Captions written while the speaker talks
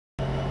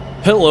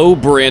Hello,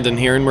 Brandon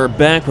here, and we're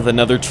back with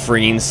another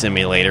train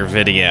simulator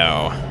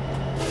video.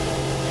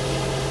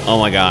 Oh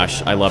my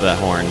gosh, I love that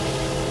horn.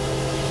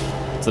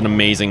 It's an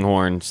amazing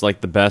horn. It's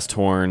like the best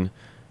horn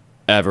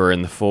ever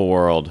in the full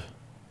world.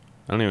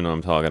 I don't even know what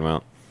I'm talking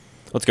about.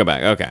 Let's go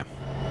back. Okay.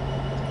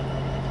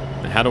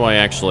 How do I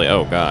actually...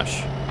 Oh,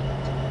 gosh.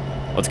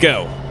 Let's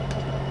go.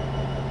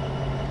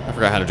 I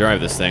forgot how to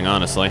drive this thing,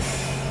 honestly.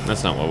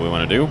 That's not what we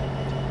want to do.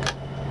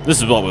 This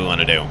is what we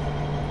want to do.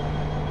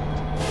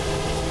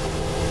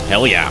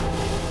 Hell yeah.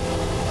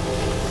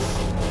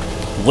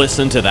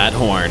 Listen to that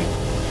horn.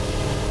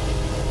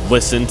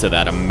 Listen to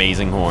that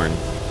amazing horn.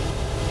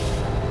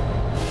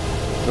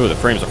 Ooh, the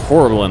frames are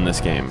horrible in this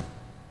game.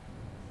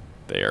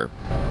 They are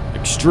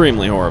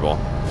extremely horrible.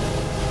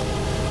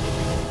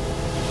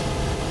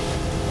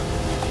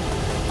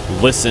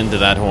 Listen to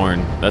that horn.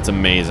 That's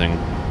amazing.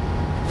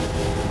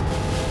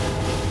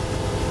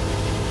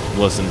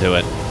 Listen to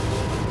it.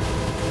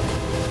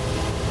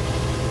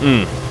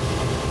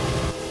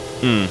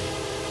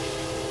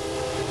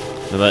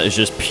 Now that is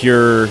just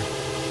pure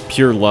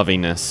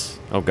lovingness.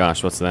 Oh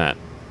gosh, what's that?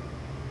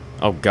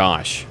 Oh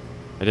gosh.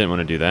 I didn't want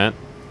to do that.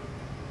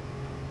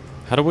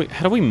 How do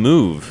we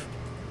move?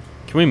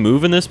 Can we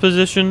move in this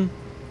position?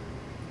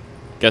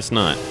 Guess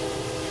not.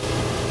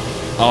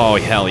 Oh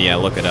hell yeah,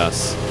 look at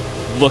us.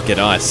 Look at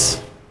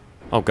us.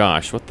 Oh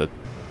gosh, what the...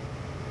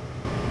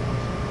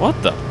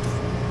 What the...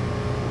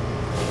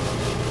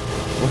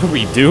 What are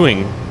we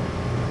doing?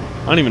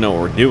 I don't even know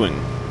what we're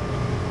doing.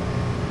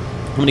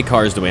 How many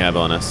cars do we have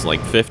on us?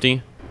 Like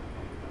 50?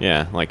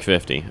 Yeah, like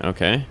 50.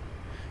 Okay.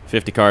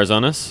 50 cars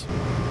on us.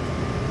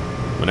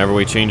 Whenever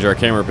we change our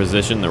camera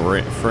position,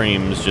 the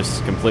frames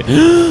just complete...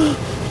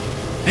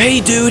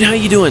 Hey, dude! How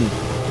you doing?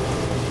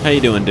 How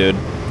you doing, dude?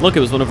 Look, it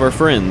was one of our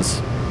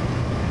friends.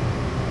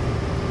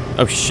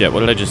 Oh, shit. What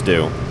did I just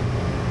do?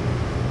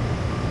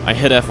 I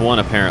hit F1,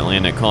 apparently,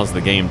 and it caused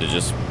the game to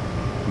just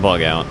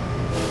bug out.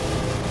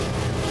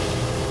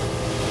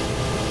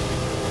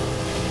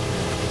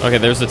 Okay,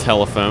 there's the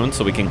telephone,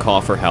 so we can call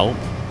for help.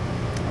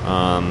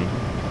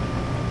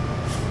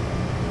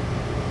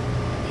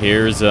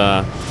 Here's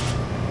the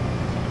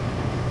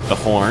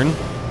horn.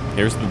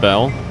 Here's the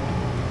bell.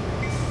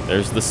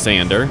 There's the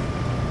sander.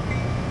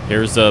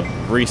 Here's a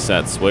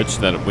reset switch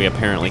that we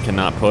apparently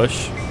cannot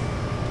push.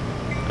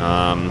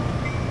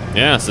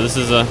 Yeah, so this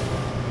is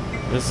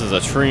a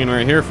train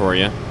right here for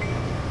you.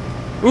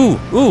 Ooh,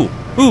 ooh,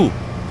 ooh,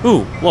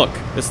 ooh! Look,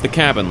 it's the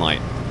cabin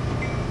light.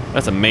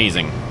 That's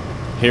amazing.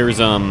 Here's,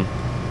 I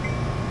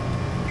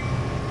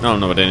don't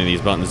know what any of these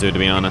buttons do, to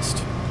be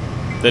honest.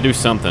 They do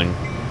something,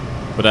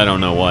 but I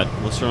don't know what.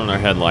 Let's turn on our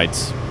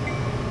headlights.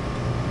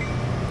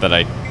 That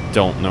I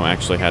don't know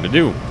actually how to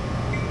do.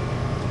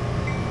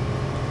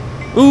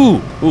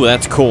 Ooh! Ooh,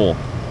 that's cool.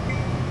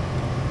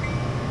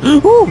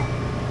 Ooh!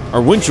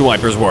 Our windshield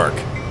wipers work.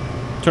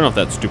 Turn off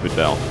that stupid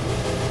bell.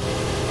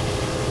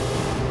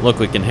 Look,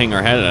 we can hang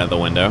our head out of the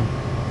window.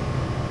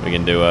 We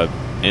can do a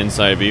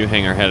inside view,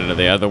 hang our head out of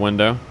the other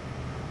window.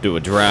 Do a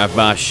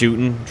drive-by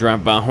shooting,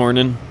 drive-by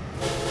horning.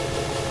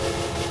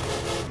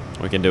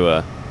 We can do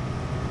a...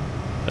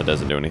 That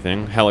doesn't do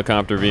anything.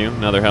 Helicopter view,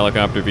 another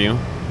helicopter view.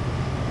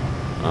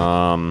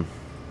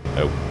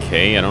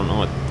 Okay, I don't know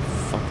what the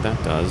fuck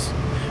that does.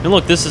 And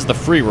look, this is the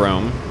free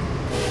roam.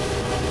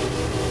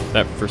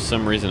 That for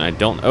some reason I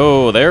don't...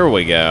 Oh, there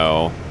we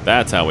go.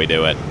 That's how we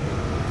do it.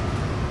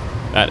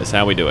 That is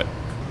how we do it.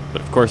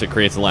 But of course it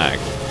creates lag.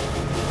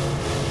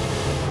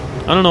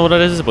 I don't know what it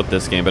is with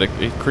this game, but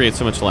it creates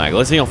so much lag.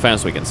 Let's see how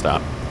fast we can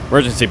stop.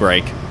 Emergency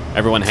brake.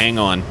 Everyone hang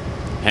on.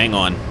 Hang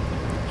on.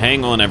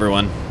 Hang on,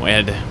 everyone. We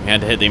had to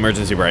hit the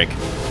emergency brake.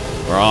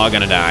 We're all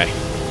gonna die.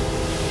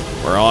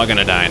 We're all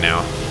gonna die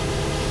now.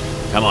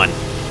 Come on.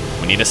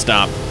 We need to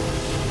stop.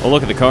 Oh,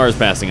 look at the cars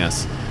passing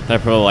us. They're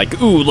probably like,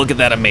 ooh, look at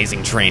that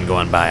amazing train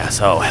going by us.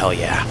 Oh, hell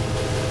yeah.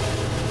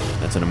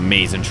 That's an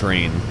amazing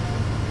train.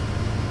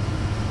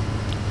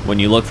 When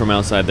you look from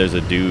outside, there's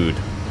a dude.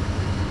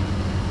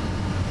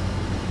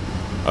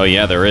 Oh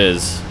yeah, there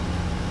is.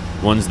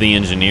 One's the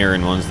engineer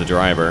and one's the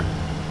driver.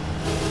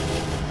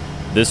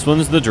 This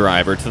one's the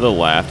driver to the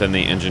left and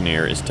the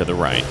engineer is to the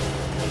right.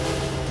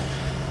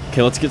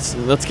 Okay, let's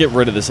get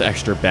rid of this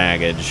extra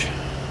baggage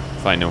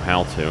if I know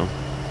how to.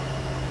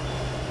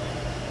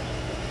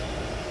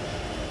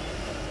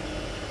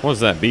 What was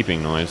that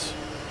beeping noise?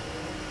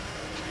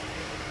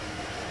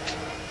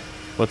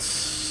 Let's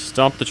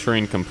stop the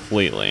train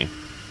completely.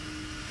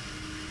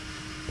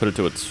 Put it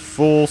to its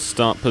full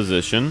stop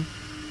position.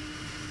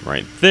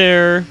 Right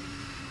there.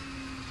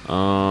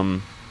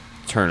 Turn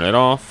it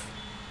off.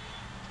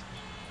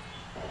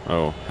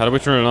 Oh, how do we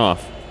turn it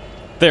off?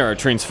 There, our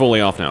train's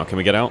fully off now. Can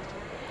we get out?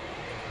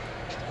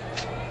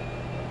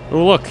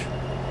 Oh, look.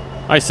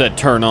 I said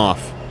turn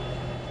off.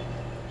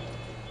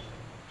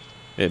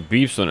 It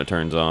beeps when it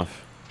turns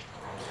off.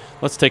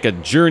 Let's take a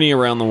journey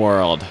around the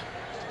world.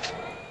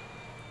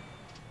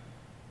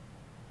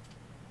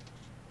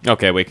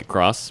 Okay, we can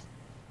cross.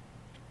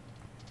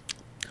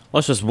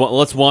 Let's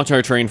watch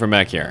our train from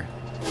back here.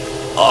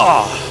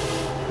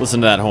 Oh, listen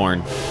to that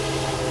horn.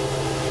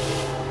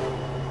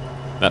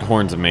 That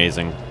horn's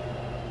amazing.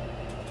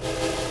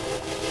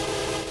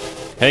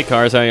 Hey,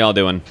 cars, how y'all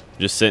doing?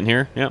 Just sitting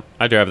here? Yep,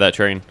 I drive that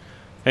train.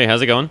 Hey,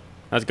 how's it going?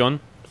 How's it going?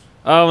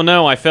 Oh,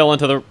 no, I fell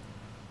into the...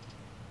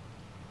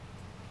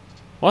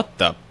 What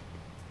the...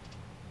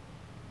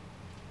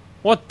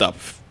 What the...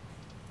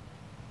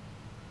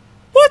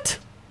 What?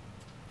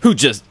 Who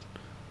just...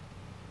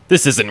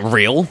 This isn't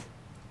real.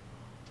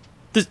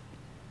 This...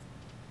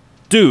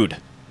 Dude.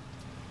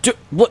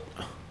 What?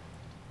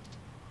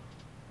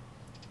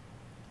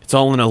 It's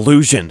all an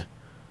illusion.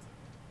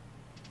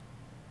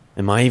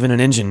 Am I even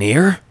an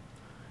engineer?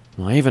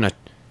 Am I even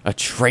a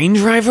train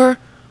driver?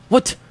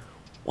 What?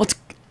 What?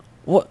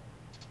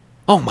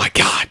 Oh my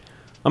god.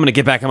 I'm gonna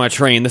get back on my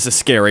train. This is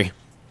scary.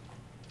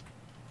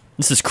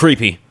 This is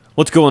creepy.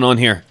 What's going on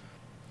here?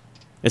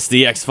 It's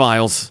the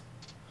X-Files.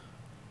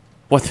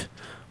 What?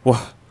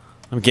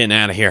 I'm getting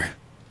out of here.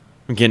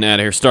 I'm getting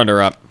out of here. Start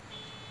her up.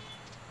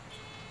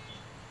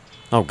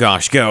 Oh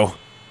gosh, go.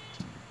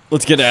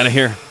 Let's get out of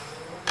here.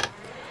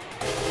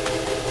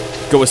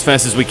 Go as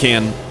fast as we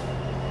can.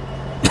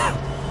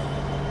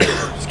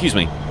 Excuse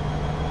me.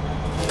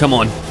 Come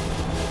on.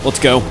 Let's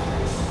go.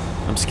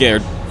 I'm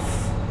scared.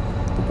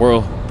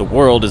 The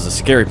world is a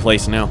scary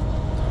place now.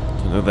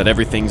 To know that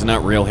everything's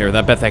not real here.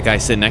 I bet that guy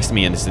sitting next to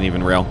me isn't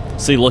even real.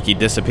 See, look, he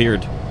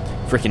disappeared.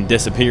 Freaking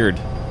disappeared.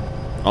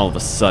 All of a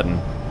sudden.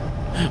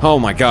 Oh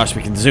my gosh,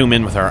 we can zoom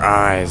in with our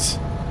eyes.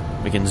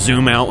 We can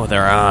zoom out with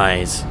our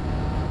eyes.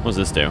 What does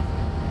this do?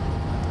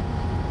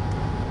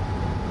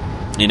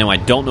 You know, I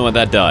don't know what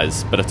that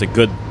does, but it's a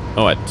good...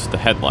 Oh, it's the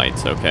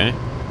headlights, okay.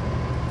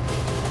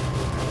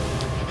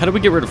 How do we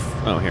get rid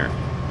of... Oh, here.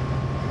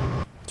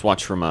 Let's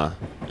watch from a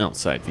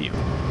outside view.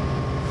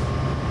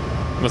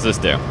 What's this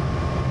do?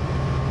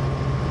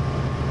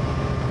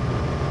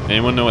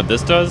 Anyone know what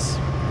this does?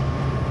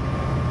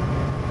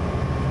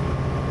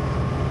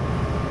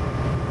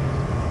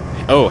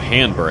 Oh,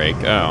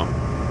 handbrake. Oh.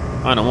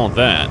 I don't want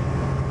that.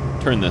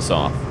 Turn this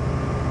off.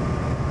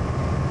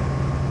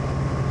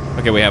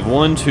 Okay, we have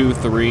 1, 2,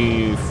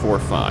 3, 4,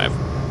 5.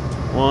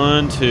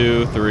 1,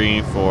 2,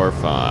 3, 4,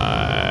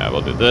 5.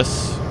 We'll do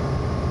this.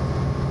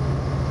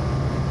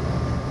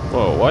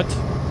 Whoa, what?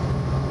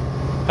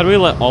 How do we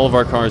let all of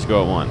our cars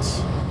go at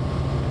once?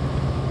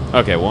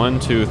 Okay, 1,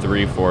 2,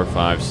 3, 4,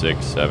 5,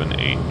 6, 7,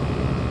 8,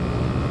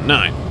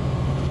 9.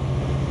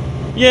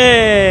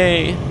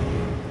 Yay!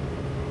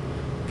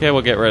 Okay,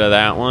 we'll get rid of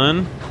that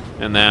one,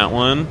 and that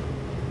one,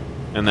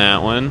 and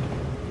that one,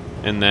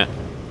 and that.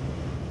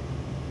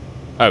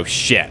 Oh,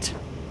 shit.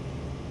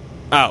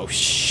 Oh,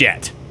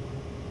 shit.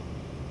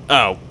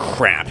 Oh,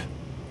 crap.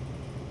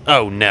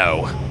 Oh,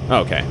 no.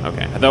 Okay.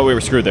 I thought we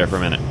were screwed there for a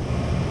minute.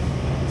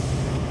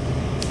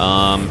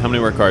 How many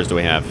more cars do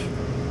we have?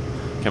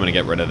 Okay, I'm gonna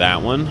get rid of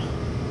that one.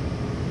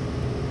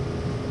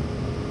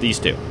 These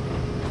two.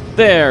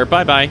 There,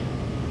 bye-bye.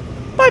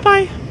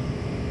 Bye-bye.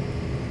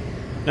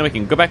 Now we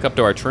can go back up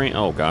to our train.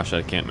 Oh, gosh,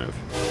 I can't move.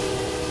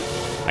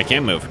 I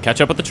can't move.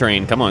 Catch up with the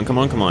train. Come on.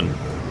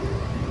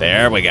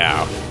 There we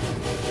go.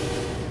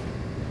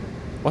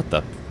 What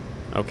the?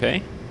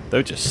 Okay.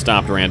 Those just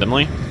stopped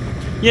randomly.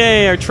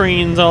 Yay, our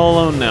train's all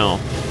alone now.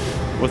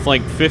 With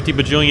like 50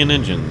 bajillion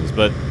engines,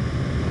 but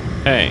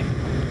hey,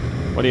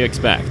 what do you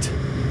expect?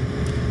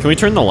 Can we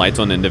turn the lights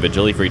on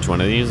individually for each one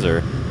of these,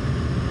 or?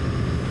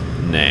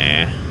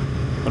 Nah.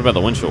 What about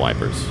the windshield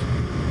wipers?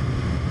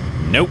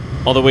 Nope.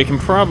 Although we can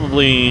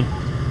probably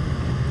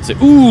say,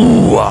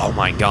 ooh, oh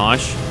my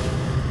gosh.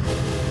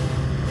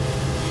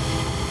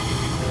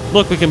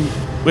 Look, we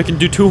can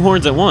do 2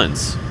 horns at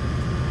once.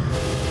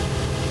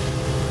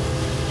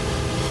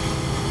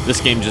 This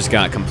game just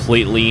got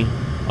completely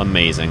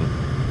amazing.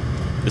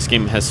 This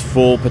game has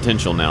full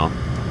potential now.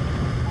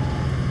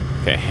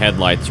 Okay,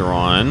 headlights are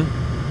on.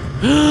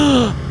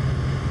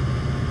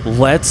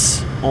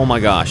 Let's... Oh my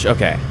gosh,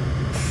 okay.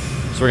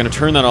 So we're gonna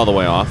turn that all the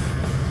way off.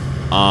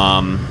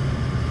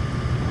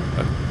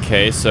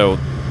 Okay, so...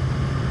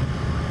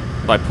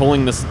 by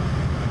pulling this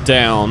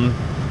down...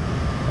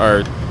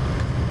 Or...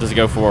 does it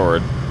go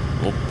forward?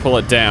 We'll pull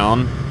it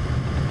down.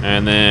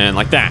 And then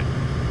like that.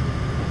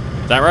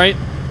 Is that right?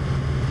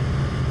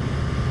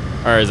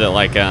 Or is it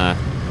like,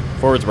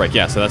 forwards brake?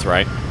 Yeah, so that's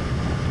right.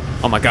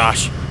 Oh my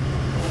gosh.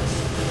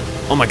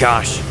 Oh my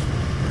gosh.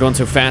 We're going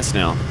so fast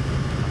now.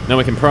 Now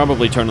we can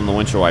probably turn on the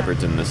windshield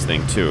wipers in this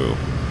thing, too.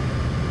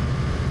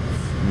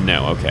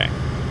 No, okay.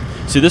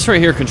 See, this right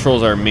here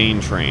controls our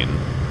main train.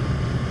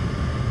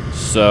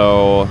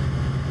 So...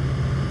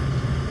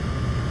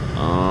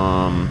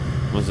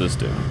 what does this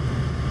do?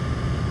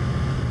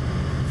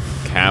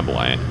 Cab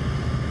light.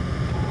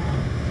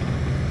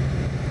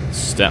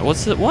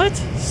 What's it? What?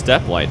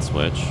 Step light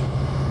switch.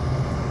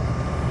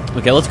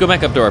 Okay, let's go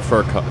back up to our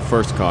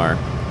first car.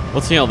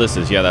 Let's see how this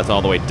is. Yeah, that's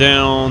all the way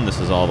down.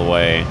 This is all the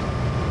way...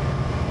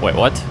 Wait,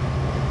 what?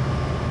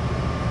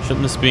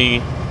 Shouldn't this be...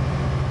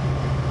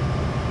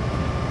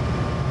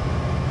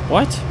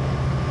 What?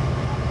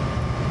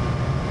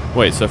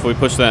 Wait, so if we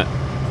push that...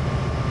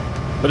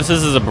 But it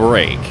says there's a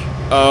brake.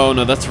 Oh,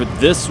 no, that's for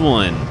this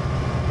one.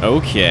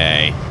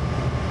 Okay.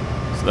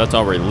 So that's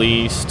all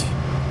released.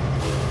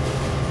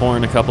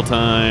 horn a couple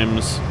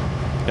times.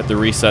 Hit the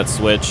reset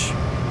switch.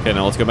 Okay,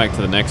 now let's go back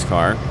to the next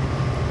car.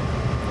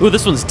 Ooh,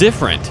 this one's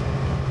different.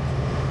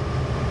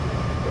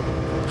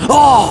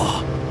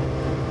 Oh!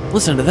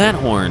 Listen to that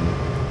horn.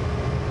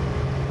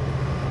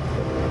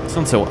 It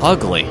sounds so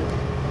ugly.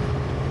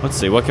 Let's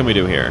see, what can we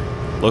do here?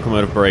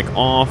 Locomotive brake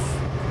off.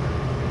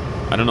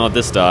 I don't know what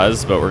this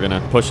does, but we're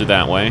gonna push it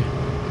that way.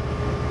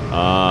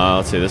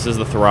 Let's see, this is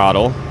the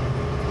throttle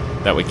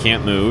that we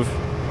can't move,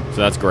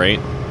 so that's great.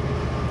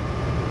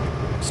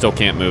 Still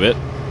can't move it.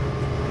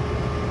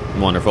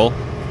 Wonderful.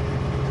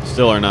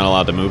 Still are not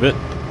allowed to move it.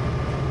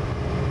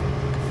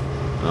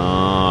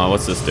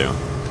 What's this do?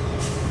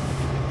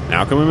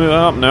 Now can we move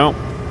up? No.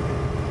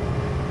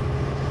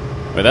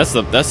 Wait, that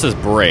says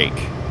brake.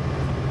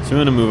 So we're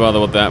gonna move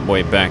all that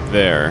way back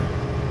there.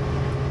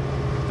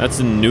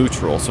 That's in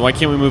neutral. So why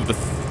can't we move the?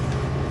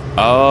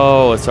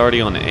 Oh, it's already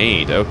on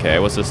 8. Okay,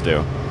 what's this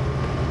do?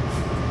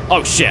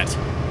 Oh shit!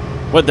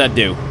 What'd that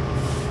do?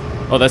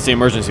 Oh, that's the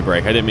emergency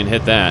brake. I didn't mean to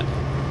hit that.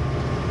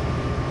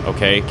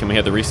 Okay, can we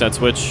hit the reset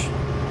switch?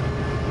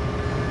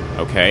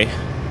 Okay.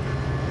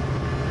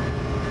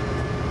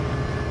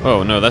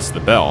 Oh no, that's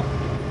the bell.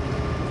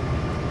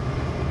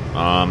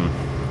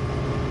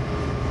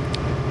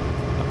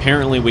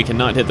 Apparently we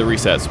cannot hit the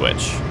reset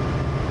switch.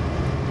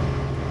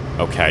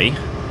 Okay.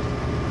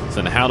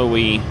 So now how do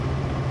we...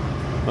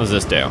 What does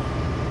this do?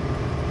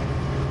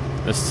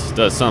 This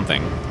does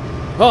something.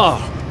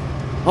 Oh!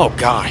 Oh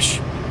gosh!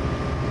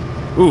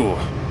 Ooh.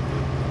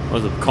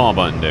 What does the call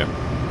button do?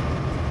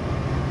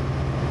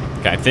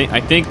 Okay,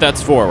 I think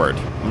that's forward.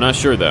 I'm not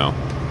sure though.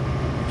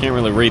 Can't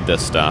really read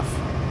this stuff.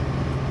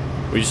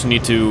 We just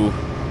need to...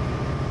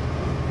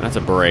 That's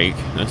a brake.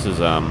 This is,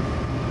 I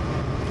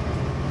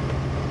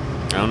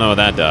don't know what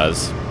that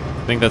does.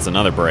 I think that's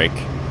another brake.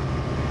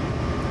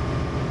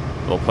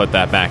 We'll put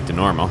that back to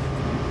normal.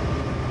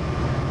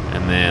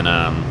 And then,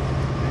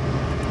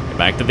 get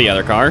back to the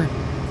other car.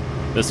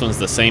 This one's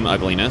the same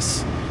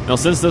ugliness. Now,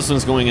 since this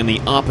one's going in the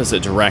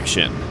opposite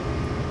direction,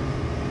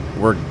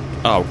 we're...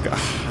 Oh, God,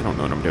 I don't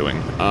know what I'm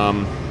doing.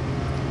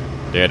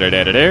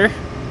 There.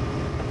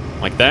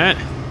 Like that.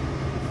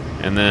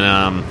 And then,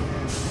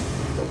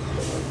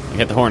 we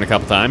hit the horn a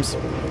couple times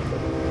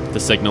to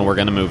signal we're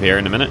going to move here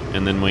in a minute.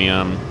 And then we,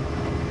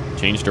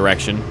 change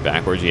direction.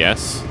 Backwards,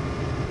 yes.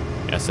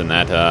 Yes, and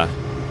that,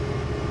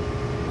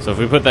 So if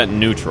we put that in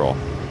neutral,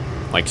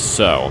 like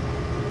so.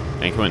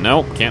 And can we,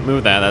 nope, can't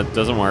move that. That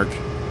doesn't work.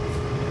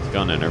 It's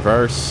going in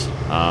reverse.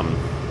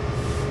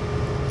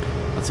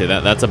 Let's see,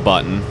 that's a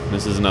button.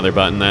 This is another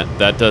button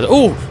that does...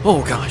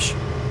 Oh gosh.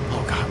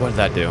 Oh god, what did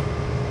that do?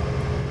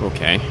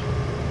 Okay.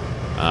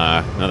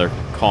 Another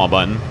call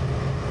button.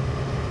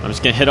 I'm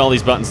just gonna hit all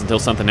these buttons until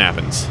something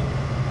happens.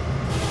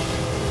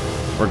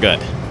 We're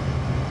good.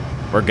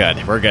 We're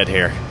good. We're good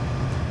here.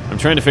 I'm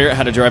trying to figure out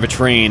how to drive a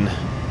train.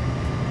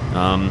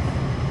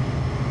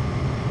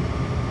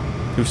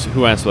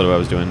 Who asked what I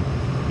was doing?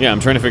 Yeah,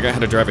 I'm trying to figure out how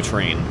to drive a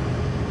train.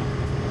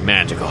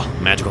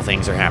 Magical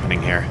things are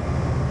happening here.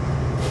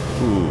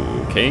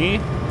 Ooh, okay.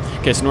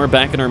 Okay, so now we're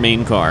back in our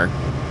main car.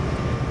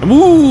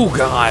 Ooh,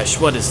 gosh,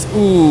 what is...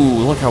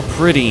 Ooh, look how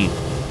pretty.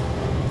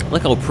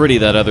 Look how pretty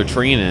that other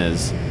train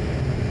is.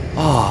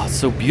 Oh, it's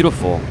so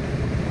beautiful.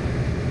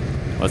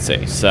 Let's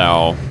see,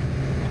 so...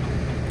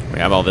 We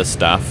have all this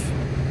stuff.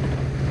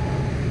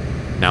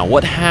 Now,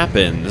 what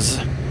happens,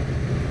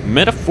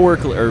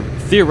 metaphorically, or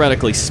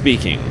theoretically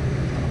speaking,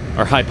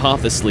 or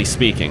hypothesically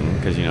speaking,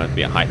 because, you know, it'd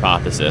be a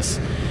hypothesis,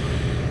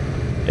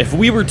 if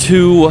we were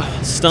to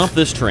stop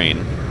this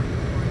train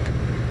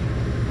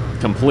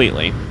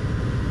completely,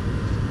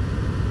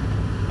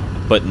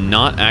 but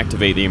not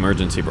activate the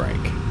emergency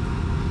brake,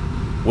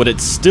 would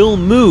it still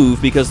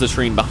move because the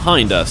train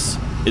behind us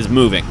is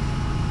moving?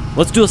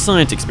 Let's do a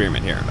science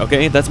experiment here,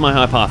 okay? That's my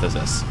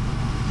hypothesis.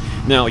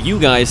 Now, you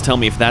guys tell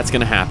me if that's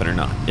going to happen or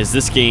not. Is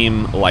this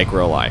game like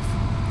real life?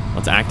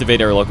 Let's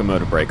activate our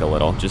locomotive brake a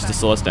little, just to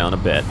slow us down a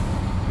bit.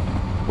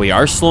 We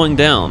are slowing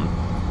down.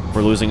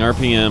 We're losing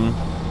RPM.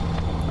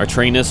 Our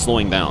train is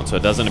slowing down, so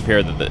it doesn't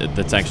appear that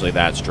it's actually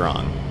that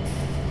strong.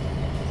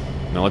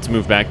 Now let's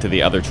move back to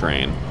the other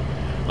train.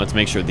 Let's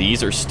make sure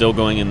these are still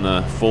going in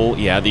the full...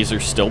 Yeah, these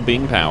are still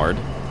being powered.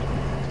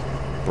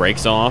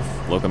 Brakes off,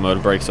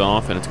 locomotive brakes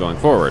off, and it's going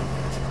forward.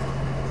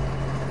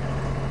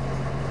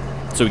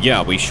 So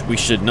yeah, we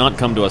should not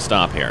come to a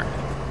stop here.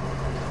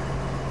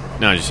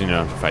 Now, just, you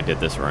know, if I did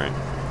this right.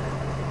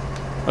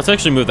 Let's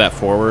actually move that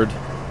forward.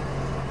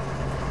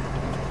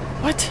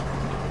 What?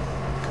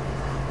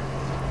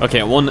 Okay,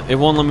 it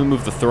won't let me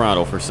move the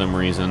throttle for some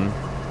reason.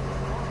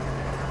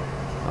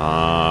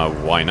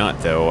 Why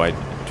not, though? I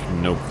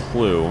have no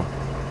clue.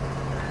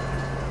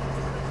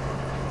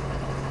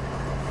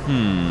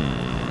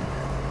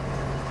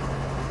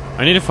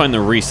 I need to find the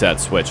reset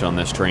switch on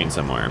this train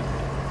somewhere.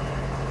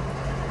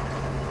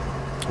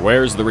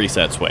 Where's the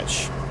reset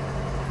switch?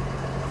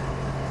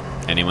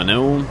 Anyone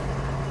know?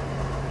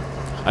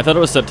 I thought it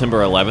was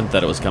September 11th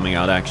that it was coming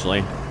out,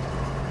 actually.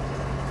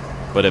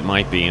 But it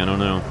might be, I don't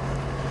know.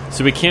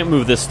 So we can't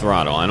move this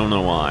throttle, I don't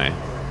know why.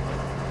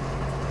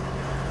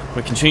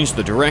 We can change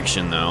the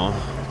direction, though.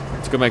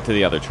 Let's go back to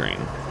the other train.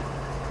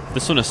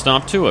 This one has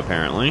stopped, too,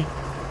 apparently.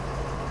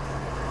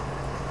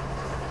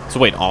 So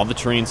wait, all the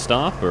trains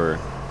stop, or...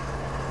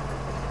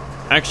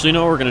 Actually, you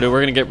know what we're going to do? We're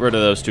going to get rid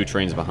of those 2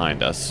 trains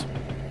behind us.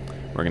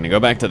 We're going to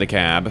go back to the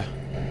cab.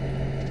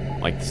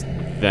 Like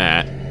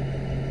that.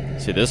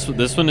 See,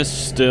 this one is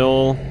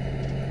still...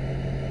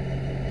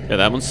 Yeah,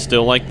 that one's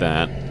still like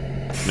that.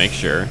 Make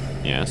sure.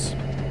 Yes.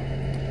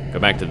 Go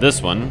back to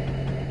this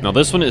one. Now,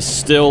 this one is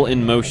still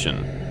in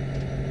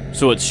motion.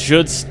 So it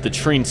should... The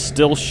train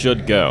still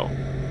should go.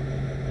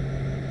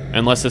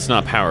 Unless it's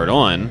not powered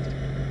on,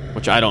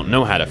 which I don't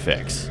know how to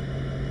fix.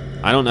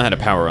 I don't know how to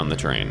power on the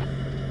train.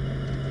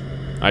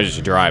 I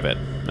just drive it.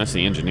 That's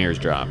the engineer's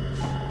job.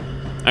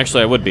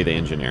 Actually, I would be the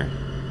engineer.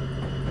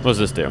 What does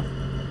this do?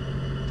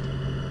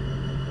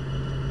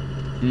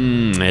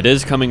 It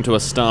is coming to a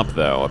stop,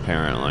 though,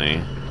 apparently.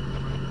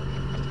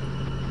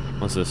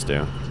 What's this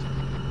do?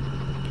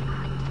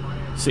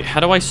 See,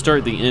 how do I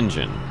start the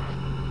engine?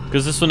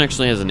 Because this one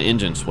actually has an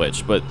engine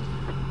switch, but...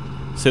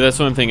 See, that's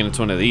what I'm thinking. It's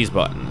one of these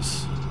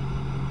buttons.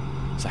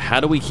 So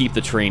how do we keep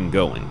the train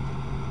going?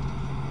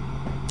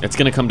 It's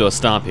going to come to a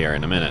stop here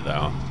in a minute,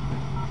 though.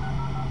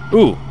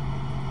 Ooh!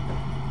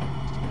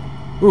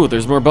 Ooh,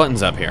 there's more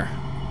buttons up here.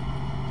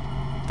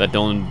 That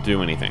don't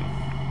do anything.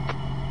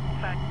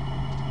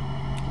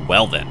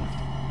 Well then.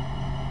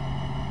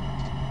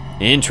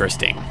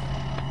 Interesting.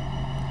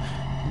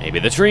 Maybe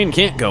the train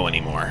can't go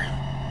anymore.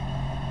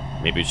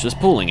 Maybe it's just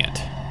pulling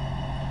it.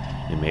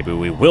 And maybe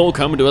we will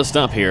come to a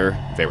stop here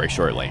very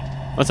shortly.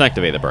 Let's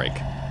activate the brake.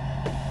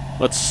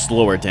 Let's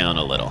slow her down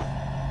a little.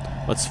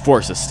 Let's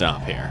force a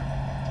stop here.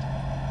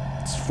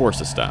 Let's force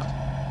a stop.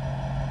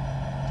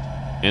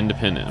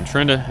 Independent. I'm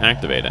trying to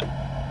activate it.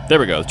 There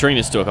we go. The train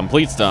is to a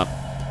complete stop.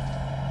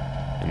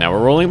 And now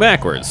we're rolling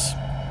backwards.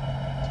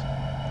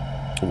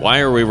 Why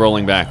are we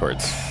rolling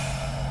backwards?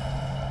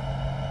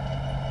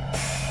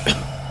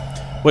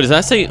 What does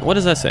that say? What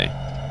does that say?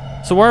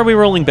 So why are we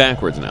rolling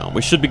backwards now?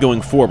 We should be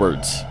going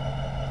forwards.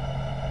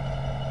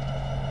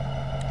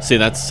 See,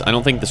 that's... I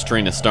don't think this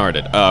train has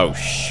started. Oh,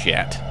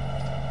 shit.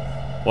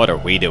 What are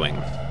we doing?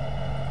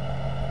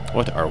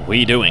 What are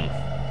we doing?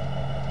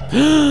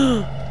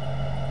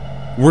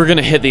 We're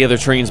gonna hit the other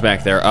trains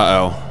back there.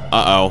 Uh-oh.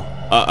 Uh-oh.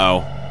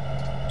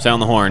 Uh-oh.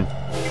 Sound the horn.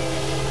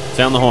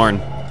 Sound the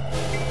horn.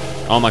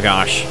 Oh my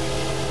gosh.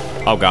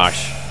 Oh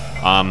gosh.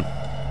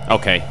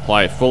 Okay.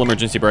 Apply full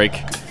emergency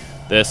brake.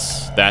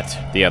 This,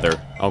 that, the other.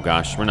 Oh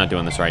gosh. We're not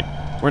doing this right.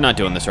 We're not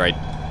doing this right.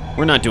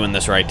 We're not doing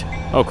this right.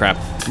 Oh crap.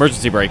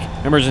 Emergency brake.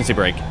 Emergency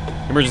brake.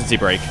 Emergency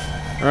brake.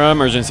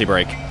 Emergency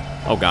brake.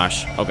 Oh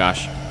gosh. Oh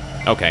gosh.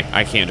 Okay.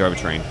 I can't drive a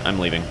train. I'm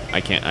leaving.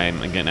 I can't. I'm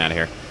getting out of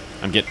here.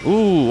 I'm getting...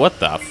 Ooh, what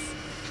the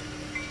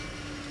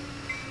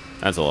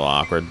That's a little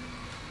awkward.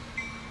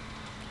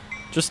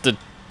 Just a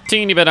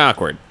teeny bit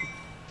awkward.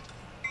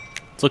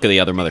 Let's look at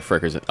the other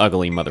motherfuckers,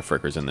 ugly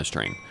motherfuckers in this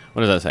train.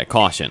 What does that say?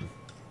 Caution.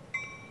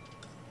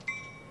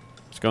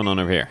 What's going on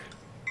over here?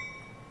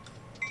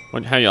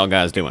 How y'all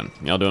guys doing?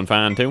 Y'all doing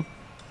fine too?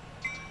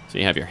 So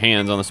you have your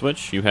hands on the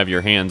switch. You have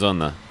your hands on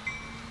the...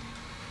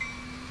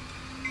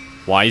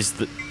 Why is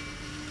the...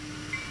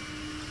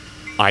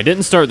 I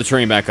didn't start the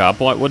train back up.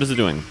 What is it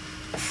doing?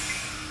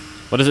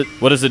 What is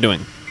it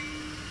doing?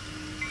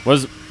 What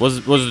is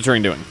the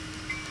train doing?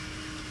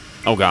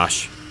 Oh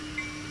gosh.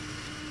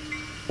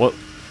 What?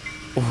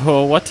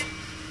 Whoa, what?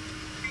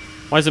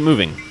 Why is it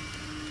moving?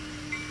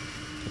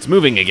 It's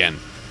moving again.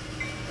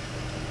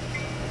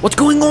 What's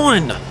going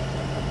on?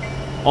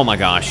 Oh my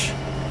gosh.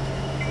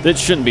 That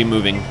shouldn't be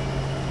moving.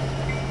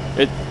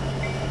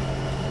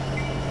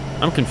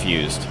 I'm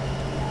confused.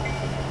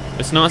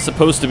 It's not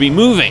supposed to be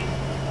moving.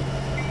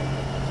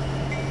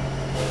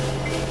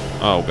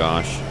 Oh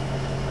gosh.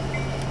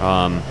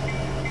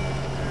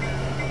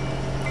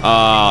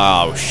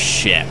 Oh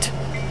shit.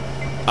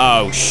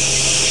 Oh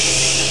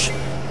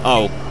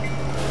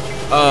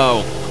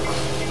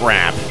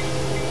crap.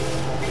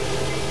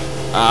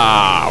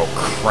 Oh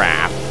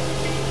crap.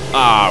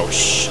 Oh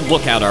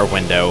look out our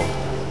window.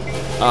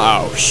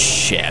 Oh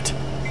shit.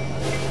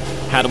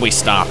 How do we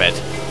stop it?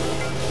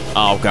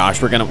 Oh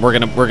gosh, we're gonna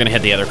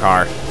hit the other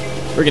car.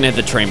 We're gonna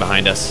hit the train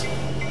behind us.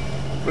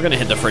 We're gonna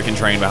hit the freaking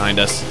train behind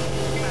us.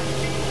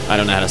 I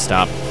don't know how to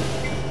stop.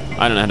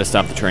 I don't know how to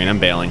stop the train. I'm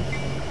bailing.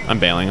 I'm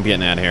bailing. I'm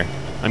getting out of here.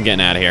 I'm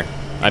getting out of here.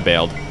 I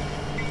bailed.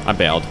 I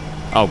bailed.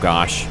 Oh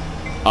gosh.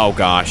 Oh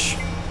gosh.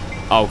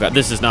 Oh god.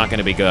 This is not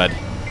gonna be good.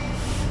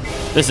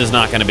 This is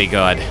not gonna be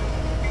good.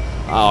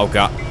 Oh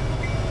god.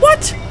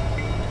 What?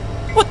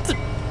 What the?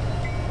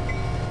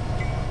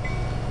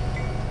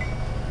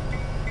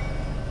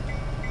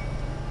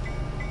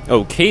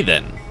 Okay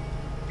then.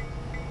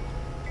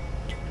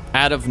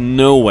 Out of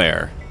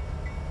nowhere,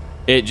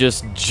 it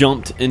just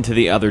jumped into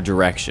the other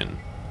direction.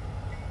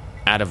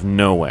 Out of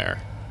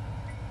nowhere.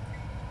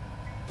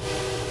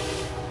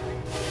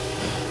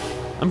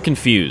 I'm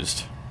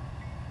confused.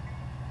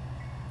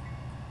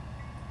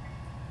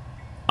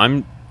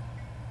 I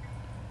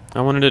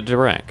wanted it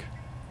direct.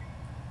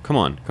 Come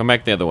on, come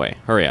back the other way.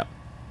 Hurry up.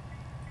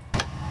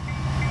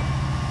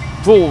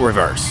 Full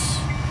reverse.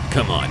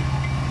 Come on.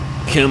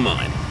 Come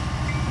on.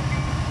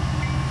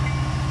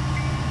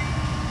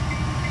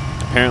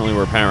 Apparently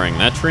we're powering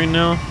that train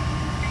now.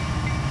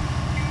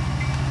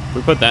 If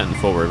we put that in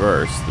full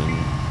reverse, then...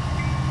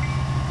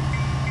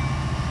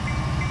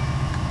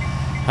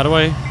 How do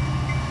I...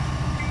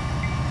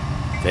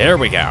 There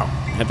we go.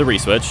 Hit the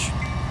re-switch.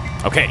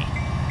 Okay.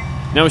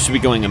 Now we should be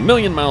going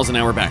 1,000,000 miles an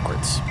hour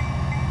backwards.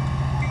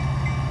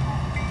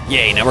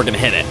 Yay, now we're gonna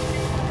hit it.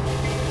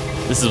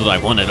 This is what I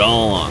wanted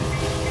all along.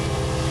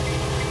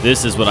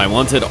 This is what I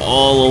wanted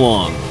all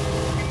along.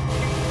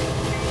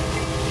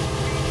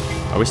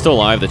 Are we still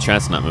alive? The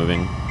chat's not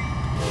moving.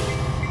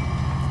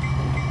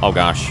 Oh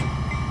gosh.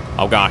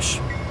 Oh gosh.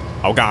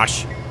 Oh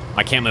gosh.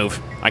 I can't move.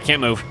 I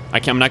can't move.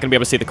 I'm not gonna be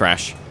able to see the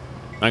crash.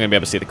 I'm not gonna be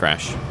able to see the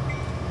crash.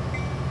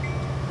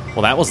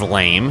 Well, that was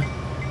lame.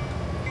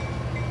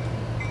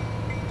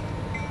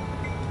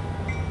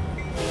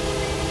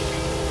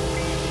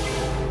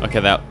 Okay,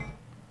 that...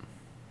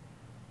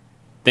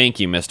 Thank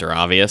you, Mr.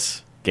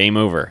 Obvious. Game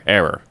over.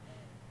 Error.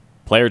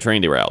 Player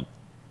train derailed.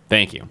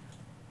 Thank you.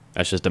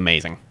 That's just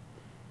amazing.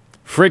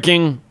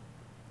 Freaking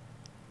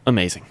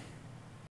amazing.